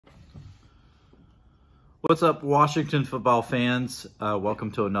What's up, Washington football fans?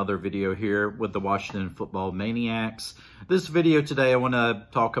 Welcome to another video here with the Washington Football Maniacs. This video today, I want to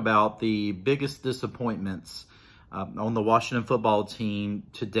talk about the biggest disappointments on the Washington football team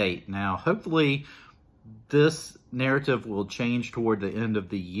to date. Now, hopefully, this narrative will change toward the end of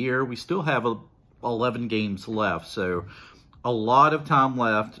the year. We still have 11 games left, so a lot of time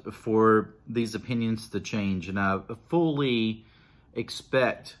left for these opinions to change, and I fully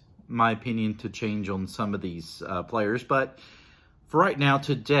expect my opinion to change on some of these players. But for right now,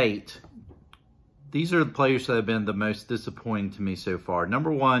 to date, these are the players that have been the most disappointing to me so far.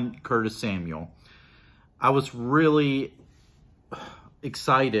 Number one, Curtis Samuel. I was really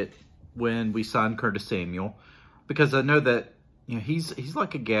excited when we signed Curtis Samuel because I know that he's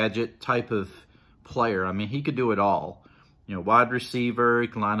like a gadget type of player. I mean, he could do it all. Wide receiver, he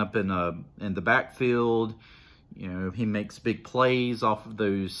can line up in the backfield. He makes big plays off of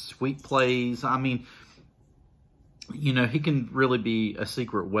those sweep plays. I mean, he can really be a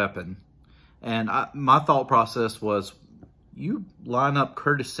secret weapon. And my thought process was, you line up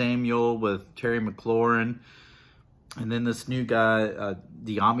Curtis Samuel with Terry McLaurin, and then this new guy,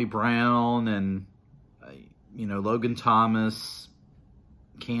 De'Ami Brown, and, Logan Thomas,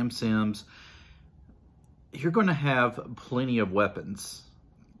 Cam Sims. You're going to have plenty of weapons.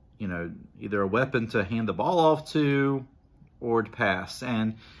 Either a weapon to hand the ball off to or to pass.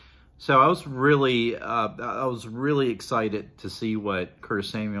 And so I was really excited to see what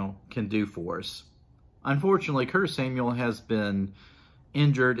Curtis Samuel can do for us. Unfortunately, Curtis Samuel has been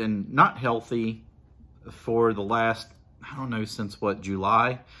injured and not healthy for the last, I don't know, since what,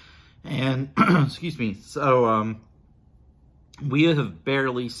 July? And, excuse me, so we have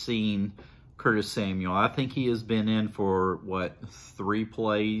barely seen Curtis Samuel. I think he has been in for, what, 3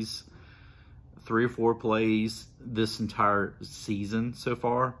 or 4 plays this entire season so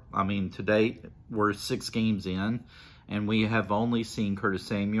far. I mean, to date, we're 6 games in, and we have only seen Curtis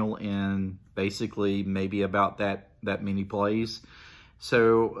Samuel in basically maybe about that many plays.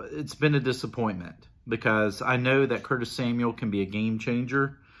 So it's been a disappointment because I know that Curtis Samuel can be a game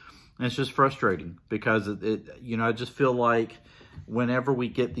changer, and it's just frustrating because I just feel like whenever we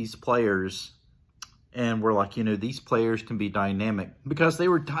get these players and we're like, these players can be dynamic because they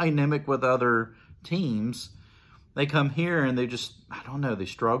were dynamic with other teams, they come here and they just, I don't know, they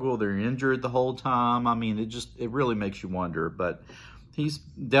struggle, they're injured the whole time. I mean, it really makes you wonder, but he's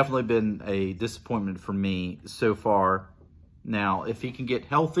definitely been a disappointment for me so far. Now, if he can get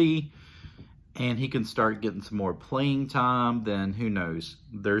healthy and he can start getting some more playing time, then who knows?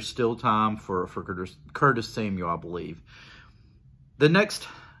 There's still time for Curtis Samuel, I believe. The next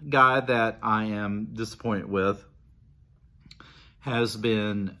guy that I am disappointed with has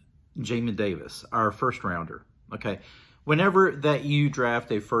been Jamin Davis, our first rounder. Okay, whenever that you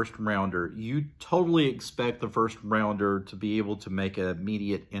draft a first rounder, you totally expect the first rounder to be able to make an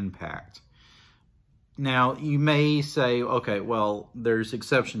immediate impact. Now, you may say, okay, well, there's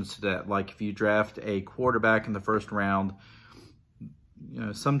exceptions to that. Like if you draft a quarterback in the first round,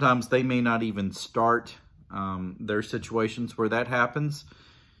 sometimes they may not even start. There are situations where that happens.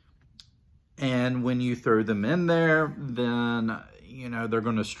 And when you throw them in there, then, they're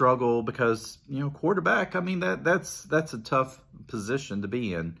going to struggle because, quarterback, I mean, that's a tough position to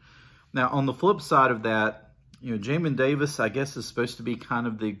be in. Now, on the flip side of that, Jamin Davis, I guess, is supposed to be kind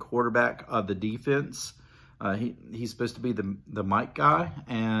of the quarterback of the defense. He's supposed to be the mic guy.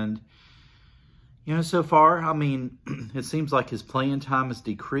 And, so far, I mean, it seems like his playing time has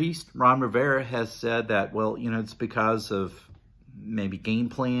decreased. Ron Rivera has said that, well, it's because of maybe game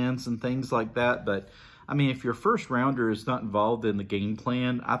plans and things like that. But, I mean, if your first rounder is not involved in the game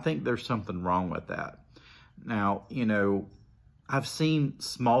plan, I think there's something wrong with that. Now, I've seen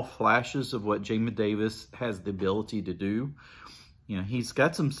small flashes of what Jamin Davis has the ability to do. He's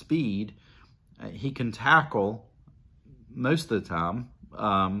got some speed. He can tackle most of the time.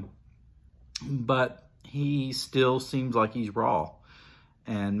 But he still seems like he's raw.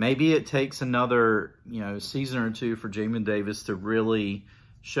 And maybe it takes another, season or 2 for Jamin Davis to really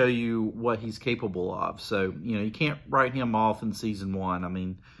show you what he's capable of. So, you can't write him off in season 1. I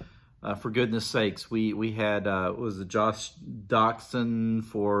mean, for goodness sakes, we had, was it Josh Doxson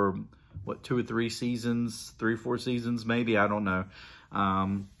for, what, 2 or 3 seasons, 3 or 4 seasons maybe? I don't know.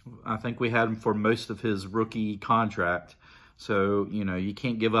 I think we had him for most of his rookie contract. So, you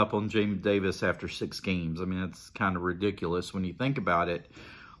can't give up on Jamin Davis after 6 games. I mean, that's kind of ridiculous when you think about it.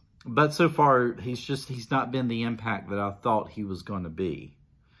 But so far, he's not been the impact that I thought he was going to be.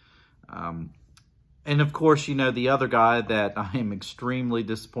 And of course, the other guy that I am extremely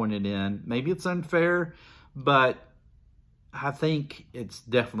disappointed in, maybe it's unfair, but I think it's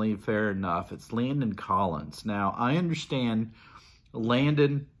definitely fair enough. It's Landon Collins. Now, I understand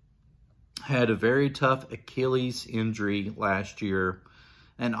Landon had a very tough Achilles injury last year.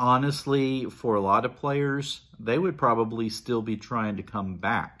 And honestly, for a lot of players, they would probably still be trying to come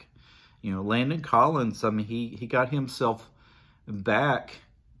back. You know, Landon Collins, I mean, he got himself back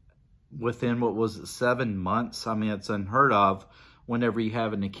within, what was it, 7 months? I mean, it's unheard of whenever you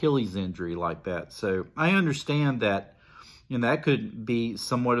have an Achilles injury like that. So I understand that, you know, that could be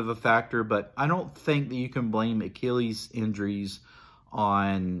somewhat of a factor, but I don't think that you can blame Achilles injuries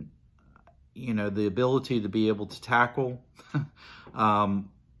on, you know, the ability to be able to tackle.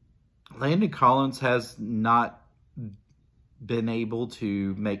 Landon Collins has not been able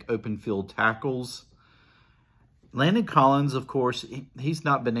to make open field tackles. Landon Collins, of course, he's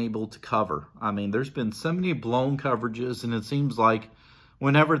not been able to cover. I mean, there's been so many blown coverages, and it seems like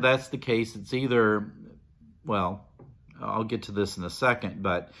whenever that's the case, it's either, well, I'll get to this in a second,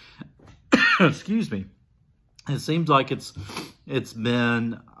 but excuse me. It seems like it's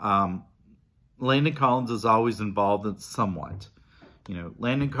been Landon Collins is always involved in somewhat. You know,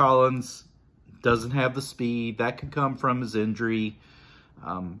 Landon Collins doesn't have the speed. That could come from his injury.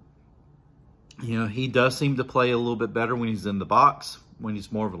 You know, he does seem to play a little bit better when he's in the box, when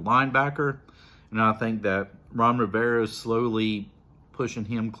he's more of a linebacker. And I think that Ron Rivera is slowly pushing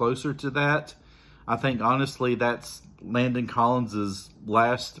him closer to that. I think, honestly, that's Landon Collins'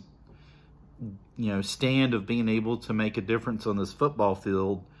 last, you know, stand of being able to make a difference on this football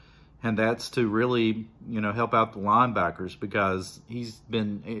field. And that's to really, you know, help out the linebackers, because he's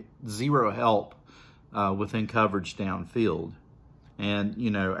been zero help within coverage downfield. And, you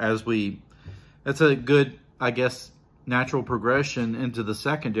know, that's a good, I guess, natural progression into the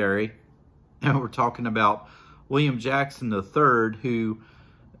secondary. And we're talking about William Jackson III, who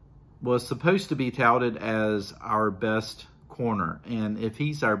was supposed to be touted as our best corner. And if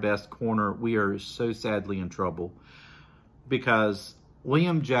he's our best corner, we are so sadly in trouble, because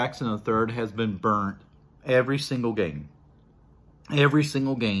William Jackson III has been burnt every single game. Every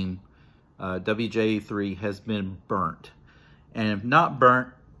single game, WJ3 has been burnt. And if not burnt,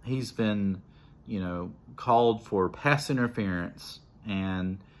 he's been, you know, called for pass interference.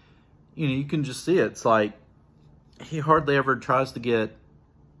 And, you know, you can just see it. It's like he hardly ever tries to get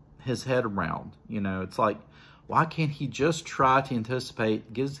his head around. You know, it's like, why can't he just try to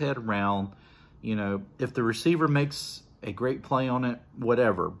anticipate, get his head around? You know, if the receiver makes a great play on it,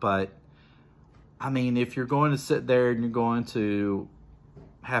 whatever. But, I mean, if you're going to sit there and you're going to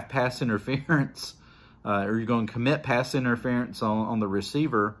have pass interference, or you're going to commit pass interference on the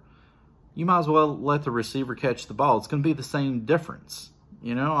receiver, you might as well let the receiver catch the ball. It's going to be the same difference,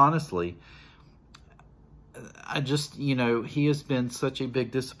 you know, honestly. I just, you know, he has been such a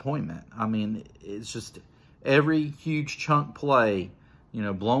big disappointment. I mean, it's just every huge chunk play, you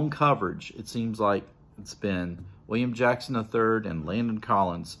know, blown coverage, it seems like it's been William Jackson III and Landon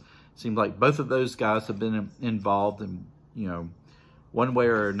Collins. It seems like both of those guys have been involved in, you know, one way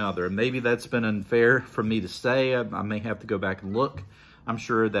or another. And maybe that's been unfair for me to say. I may have to go back and look. I'm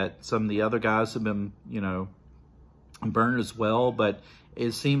sure that some of the other guys have been, you know, burned as well. But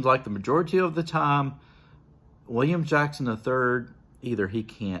it seems like the majority of the time, William Jackson III, either he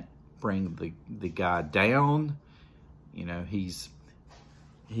can't bring the guy down, you know, he's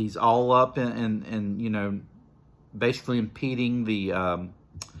all up and you know, basically impeding the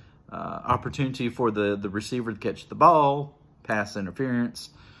opportunity for the receiver to catch the ball, pass interference,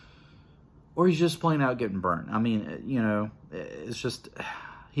 or he's just plain out getting burnt. I mean, you know, it's just,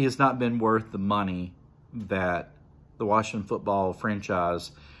 he has not been worth the money that the Washington football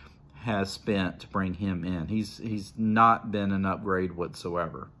franchise has spent to bring him in. He's not been an upgrade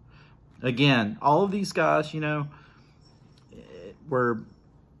whatsoever. Again, all of these guys, you know,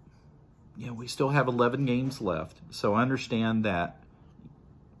 we still have 11 games left. So I understand that,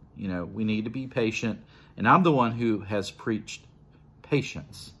 you know, we need to be patient. And I'm the one who has preached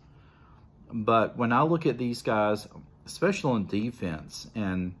patience. But when I look at these guys, especially on defense,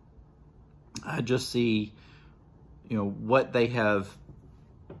 and I just see, you know, what they have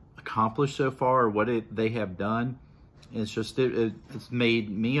accomplished so far, or what they have done, it's just, it's made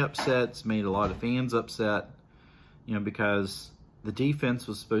me upset. It's made a lot of fans upset, you know, because the defense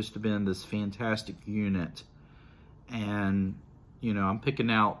was supposed to have been this fantastic unit. And, you know, I'm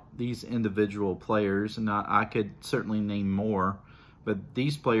picking out these individual players, and I could certainly name more, but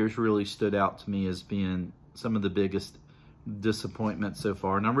these players really stood out to me as being some of the biggest disappointments so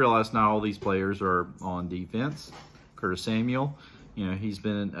far. And I realize not all these players are on defense. Curtis Samuel, you know, he's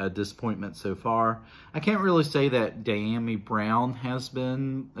been a disappointment so far. I can't really say that Dyami Brown has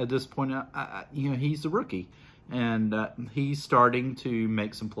been a disappointment. You know, he's a rookie. And he's starting to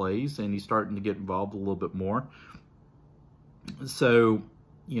make some plays, and he's starting to get involved a little bit more. So,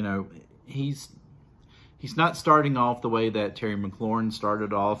 you know, he's not starting off the way that Terry McLaurin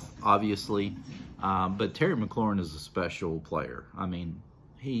started off, obviously. But Terry McLaurin is a special player. I mean,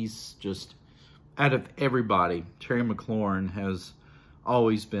 he's just, out of everybody, Terry McLaurin has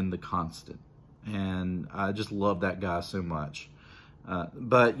always been the constant. And I just love that guy so much.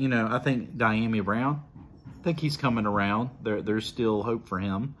 But, you know, I think Dyami Brown, I think he's coming around. There's still hope for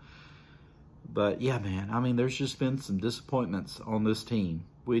him. But, yeah, man, I mean, there's just been some disappointments on this team.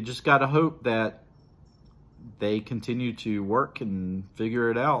 We just got to hope that they continue to work and figure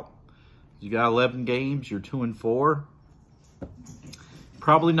it out. You got 11 games, you're 2-4.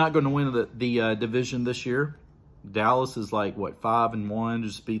 Probably not going to win the division this year. Dallas is like, what, 5-1,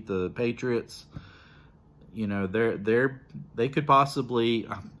 just beat the Patriots. You know, they could possibly,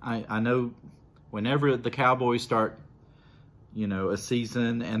 I know whenever the Cowboys start, you know, a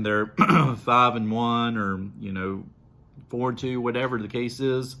season and they're 5-1 or, you know, 4-2, whatever the case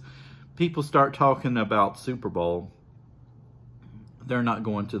is, people start talking about Super Bowl. They're not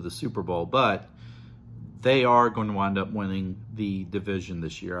going to the Super Bowl, but they are going to wind up winning the division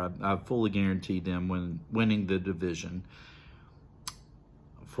this year. I fully guarantee them winning the division.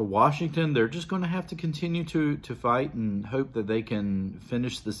 For Washington, they're just going to have to continue to fight and hope that they can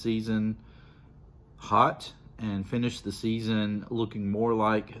finish the season hot and finish the season looking more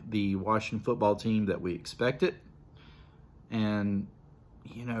like the Washington football team that we expected. And,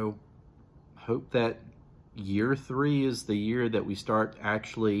 you know, hope that year 3 is the year that we start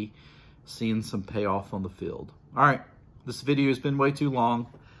actually seeing some payoff on the field. All right, this video has been way too long.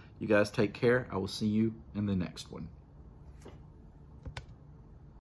 You guys take care. I will see you in the next one.